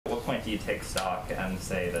point do you take stock and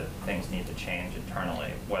say that things need to change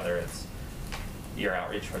internally, whether it's your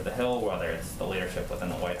outreach toward the Hill, whether it's the leadership within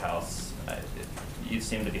the White House? You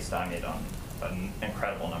seem to be stymied on an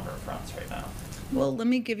incredible number of fronts right now. Well, let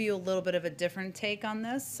me give you a little bit of a different take on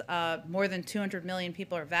this. More than 200 million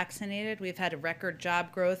people are vaccinated. We've had a record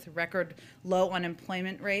job growth, record low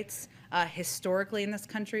unemployment rates historically in this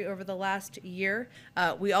country over the last year.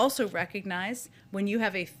 We also recognize when you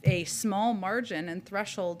have a small margin and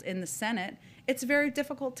threshold in the Senate, it's very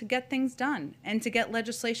difficult to get things done and to get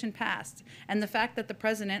legislation passed. And the fact that the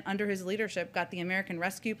president, under his leadership, got the American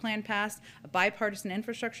Rescue Plan passed, a bipartisan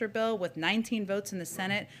infrastructure bill with 19 votes in the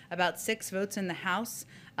Senate, about 6 votes in the House,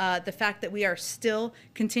 the fact that we are still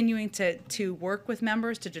continuing to work with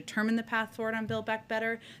members to determine the path forward on Build Back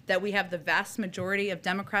Better, that we have the vast majority of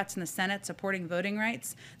Democrats in the Senate supporting voting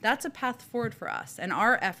rights, that's a path forward for us. And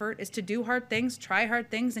our effort is to do hard things, try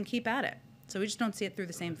hard things, and keep at it. So we just don't see it through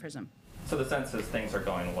the same prism. So the sense is things are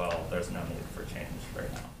going well, there's no need for change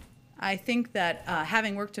right now. I think that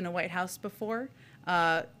having worked in a White House before,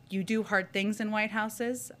 you do hard things in White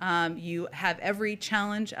Houses. You have every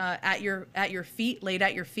challenge at your feet, laid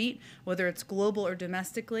at your feet, whether it's global or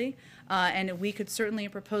domestically. And we could certainly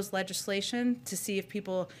propose legislation to see if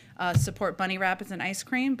people support bunny rabbits and ice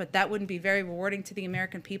cream, but that wouldn't be very rewarding to the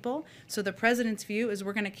American people. So the president's view is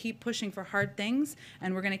we're going to keep pushing for hard things,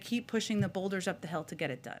 and we're going to keep pushing the boulders up the hill to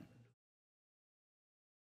get it done.